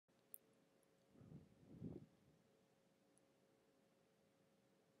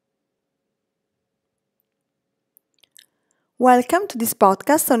Welcome to this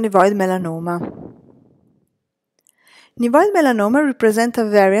podcast on Nevoid melanoma. Nevoid melanoma represents a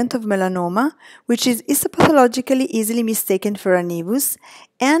variant of melanoma which is histopathologically easily mistaken for a nevus,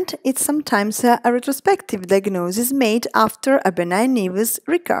 and it's sometimes a retrospective diagnosis made after a benign nevus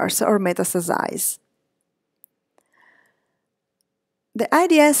recurs or metastasizes. The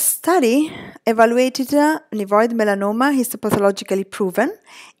IDS study evaluated nevoid melanoma histopathologically proven,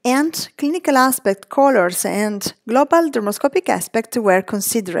 and clinical aspect, colors, and global dermoscopic aspects were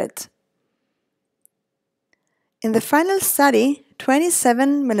considered. In the final study,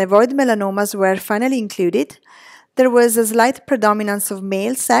 27 nevoid melanomas were finally included. There was a slight predominance of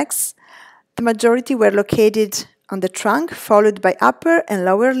male sex. The majority were located on the trunk, followed by upper and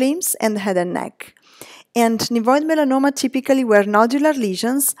lower limbs and head and neck. And nevoid melanoma typically were nodular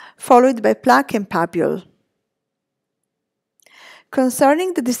lesions, followed by plaque and papule.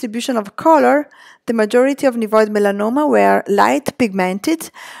 Concerning the distribution of color, the majority of nevoid melanoma were light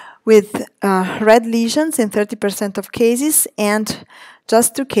pigmented, with red lesions in 30% of cases and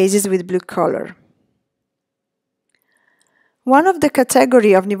just 2 cases with blue color. One of the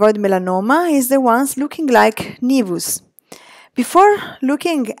category of nevoid melanoma is the ones looking like nevus. Before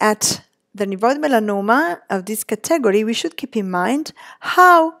looking at the nevoid melanoma of this category, we should keep in mind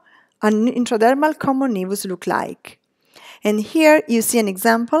how an intradermal common nevus look like. And here you see an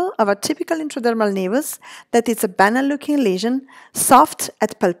example of a typical intradermal nevus that is a banal-looking lesion, soft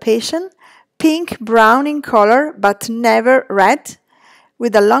at palpation, pink-brown in color but never red,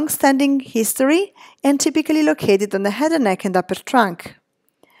 with a long-standing history and typically located on the head and neck and upper trunk.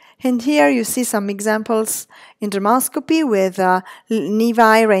 And here you see some examples in dermoscopy with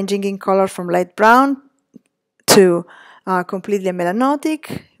nevi ranging in color from light brown to completely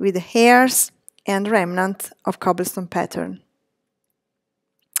melanotic with hairs and remnant of cobblestone pattern.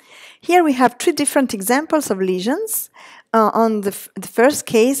 Here we have 3 different examples of lesions. On the first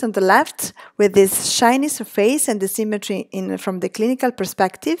case on the left with this shiny surface and the symmetry from the clinical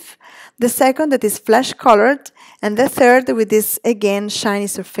perspective, the second that is flesh colored, and the third with this again shiny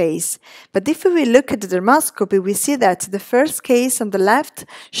surface. But if we look at the dermoscopy, we see that the first case on the left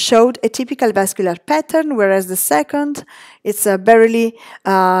showed a typical vascular pattern, whereas the second it's barely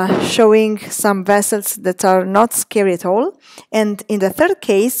showing some vessels that are not scary at all. And in the third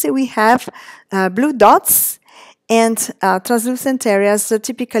case we have blue dots and translucent areas are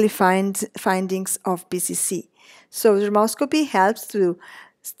typically findings of BCC. So dermoscopy helps to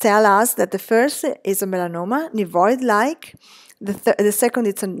tell us that the first is a melanoma, nevoid-like, the second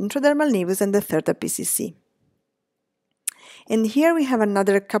is an intradermal nevus, and the third a BCC. And here we have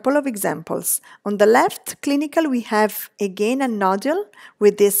another couple of examples. On the left, clinical, we have again a nodule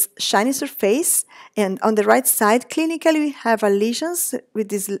with this shiny surface, and on the right side, clinically, we have a lesions with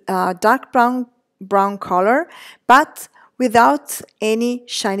this dark brown color, but without any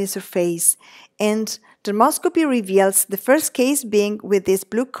shiny surface. And dermoscopy reveals the first case being with this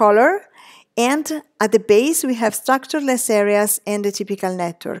blue color, and at the base we have structureless areas and the typical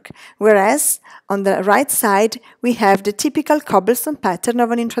network, whereas on the right side we have the typical cobblestone pattern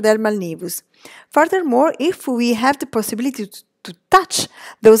of an intradermal nevus. Furthermore, if we have the possibility to touch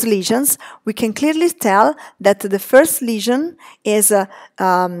those lesions, we can clearly tell that the first lesion is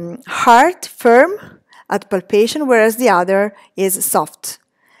hard, firm at palpation, whereas the other is soft.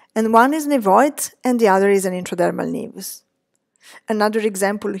 And one is nevoid and the other is an intradermal nevus. Another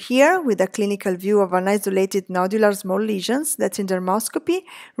example here with a clinical view of an isolated nodular small lesions that in dermoscopy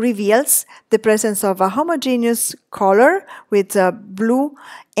reveals the presence of a homogeneous color with blue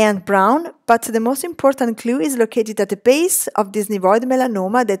and brown, but the most important clue is located at the base of this nevoid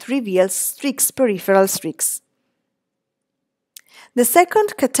melanoma that reveals streaks, peripheral streaks. The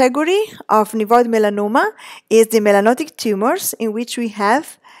second category of nevoid melanoma is the melanotic tumors, in which we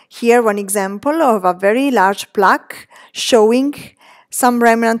have here one example of a very large plaque showing some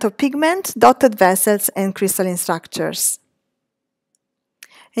remnant of pigment, dotted vessels, and crystalline structures.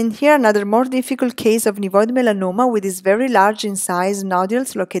 And here another more difficult case of nevoid melanoma with these very large in size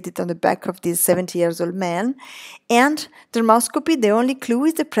nodules located on the back of this 70-year-old man. And dermoscopy, the only clue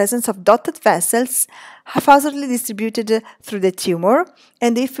is the presence of dotted vessels haphazardly distributed through the tumor.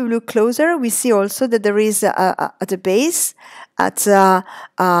 And if we look closer, we see also that there is at the base, at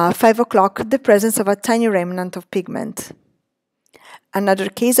 5 o'clock, the presence of a tiny remnant of pigment. Another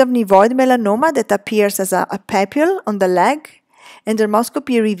case of nevoid melanoma that appears as a papule on the leg, and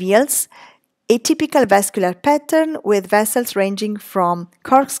dermoscopy reveals a typical vascular pattern with vessels ranging from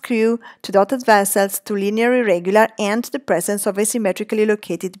corkscrew to dotted vessels to linear irregular, and the presence of asymmetrically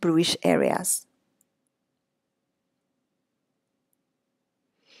located bluish areas.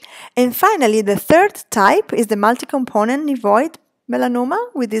 And finally, the third type is the multi-component nevoid melanoma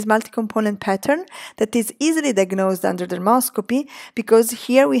with this multi-component pattern that is easily diagnosed under dermoscopy, because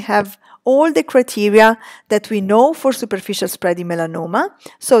here we have all the criteria that we know for superficial spreading melanoma.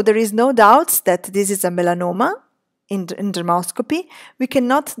 So there is no doubt that this is a melanoma in dermoscopy. We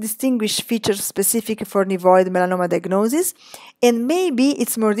cannot distinguish features specific for nevoid melanoma diagnosis, and maybe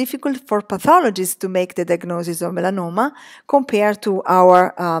it's more difficult for pathologists to make the diagnosis of melanoma compared to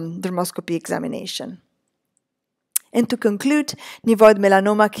our dermoscopy examination. And to conclude, nevoid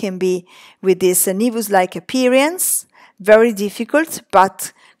melanoma can be with this nevus-like appearance, very difficult,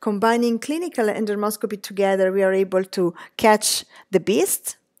 but combining clinical and dermoscopy together, we are able to catch the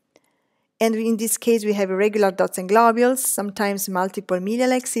beast. And in this case, we have irregular dots and globules, sometimes multiple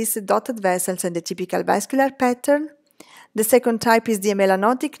medial axes, dotted vessels, and the typical vascular pattern. The second type is the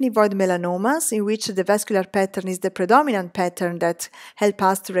melanotic nevoid melanomas, in which the vascular pattern is the predominant pattern that helps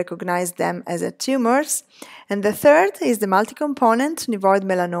us to recognize them as tumors. And the third is the multi-component nevoid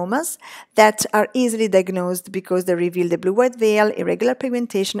melanomas that are easily diagnosed because they reveal the blue-white veil, irregular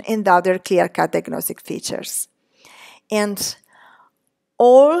pigmentation, and other clear-cut diagnostic features. And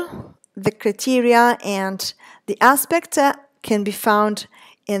all the criteria and the aspect can be found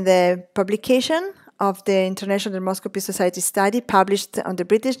in the publication of the International Dermoscopy Society study published on the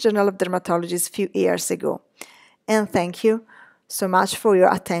British Journal of Dermatology a few years ago. And thank you so much for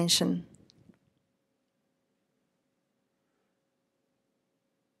your attention.